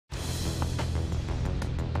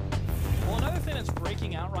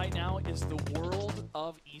breaking out right now is the world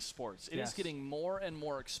of esports. It is getting more and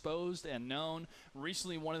more exposed and known.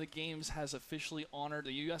 Recently, one of the games has officially honored,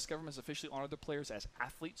 the U.S. government has officially honored the players as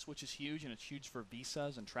athletes, which is huge, and it's huge for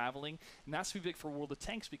visas and traveling. And that's big for World of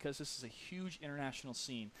Tanks because this is a huge international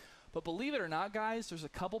scene. But believe it or not, guys, there's a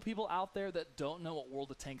couple people out there that don't know what World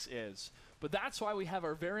of Tanks is. But that's why we have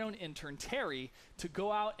our very own intern, Terry, to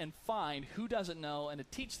go out and find who doesn't know and to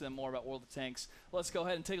teach them more about World of Tanks. Let's go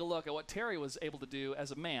ahead and take a look at what Terry was able to do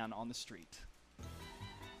as a man on the street.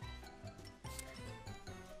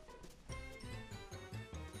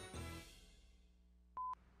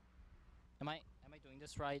 Am I doing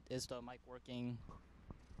this right? Is the mic working?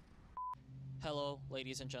 Hello,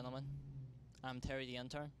 ladies and gentlemen. I'm Terry the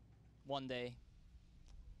intern. One day,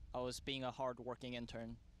 I was being a hard-working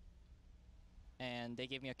intern, and they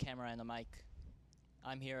gave me a camera and a mic.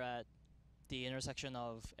 I'm here at the intersection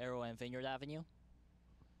of Arrow and Vineyard Avenue.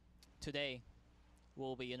 Today,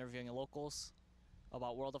 we'll be interviewing locals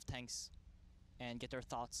about World of Tanks and get their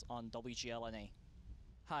thoughts on WGLNA.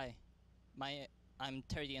 Hi, I'm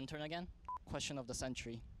Terry the intern again. Question of the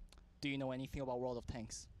century. Do you know anything about World of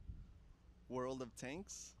Tanks? World of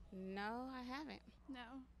Tanks? No, I haven't. No.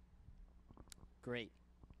 Great.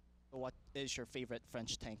 What is your favorite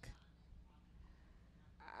French tank?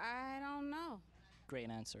 I don't know. Great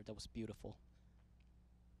answer. That was beautiful.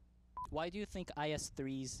 Why do you think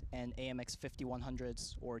IS-3s and AMX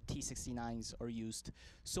 5100s or T-69s are used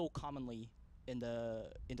so commonly in the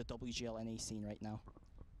WGLNA scene right now?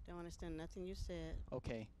 Don't understand nothing you said.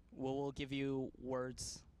 Okay. We'll give you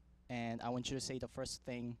words, and I want you to say the first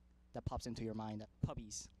thing that pops into your mind.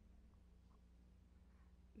 Puppies.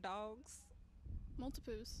 Dogs.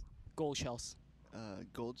 Multiples. Gold shells.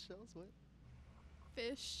 Gold shells? What?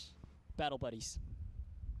 Fish. Battle buddies.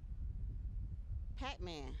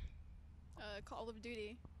 Pac-Man. Call of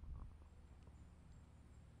Duty.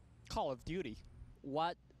 Call of Duty.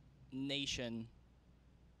 What nation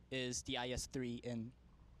is the IS-3 in?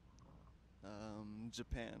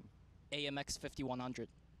 Japan. AMX 5100.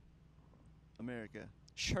 America.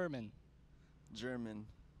 Sherman. German.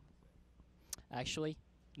 Actually,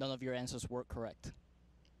 none of your answers were correct.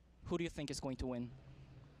 Who do you think is going to win?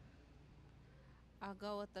 I'll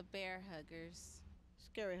go with the bear huggers.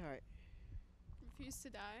 Scary Heart. Refuse to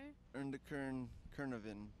Die. Erndekurn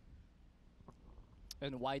Kernavin.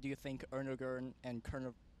 And why do you think Ernegern and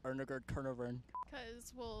Ernegerd Kernavern?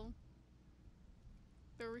 Because, well,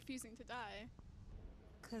 they're refusing to die.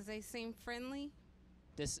 Because they seem friendly.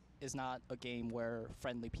 This is not a game where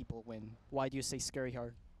friendly people win. Why do you say Scary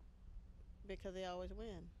Heart? Because they always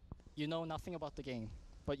win. You know nothing about the game,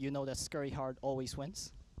 but you know that Scary Heart always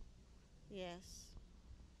wins? Yes.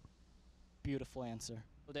 Beautiful answer.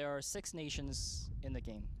 So there are 6 nations in the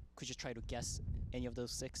game. Could you try to guess any of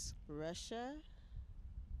those 6? Russia,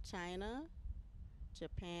 China,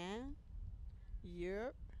 Japan,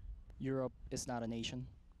 Europe. Europe is not a nation.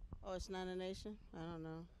 Oh, it's not a nation? I don't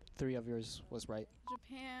know. 3 of yours was right.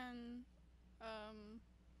 Japan.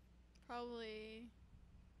 Probably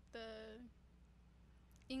the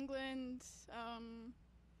England.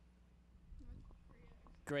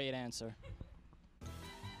 Great answer.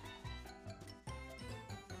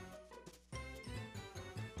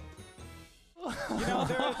 You know,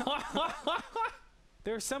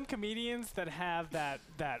 there are some comedians that have that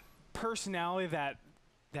personality,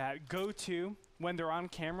 that go-to when they're on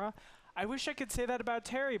camera. I wish I could say that about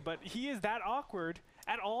Terry, but he is that awkward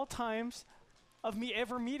at all times of me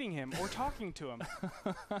ever meeting him or talking to him.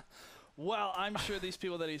 Well, I'm sure these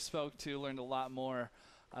people that he spoke to learned a lot more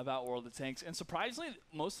about World of Tanks, and surprisingly,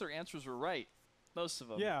 most of their answers were right. Most of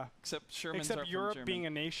them. Yeah. Except Sherman's Except Europe being a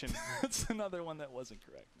nation. That's another one that wasn't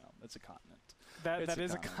correct. No, it's a continent. That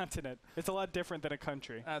is a continent. It's a lot different than a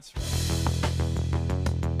country. That's right.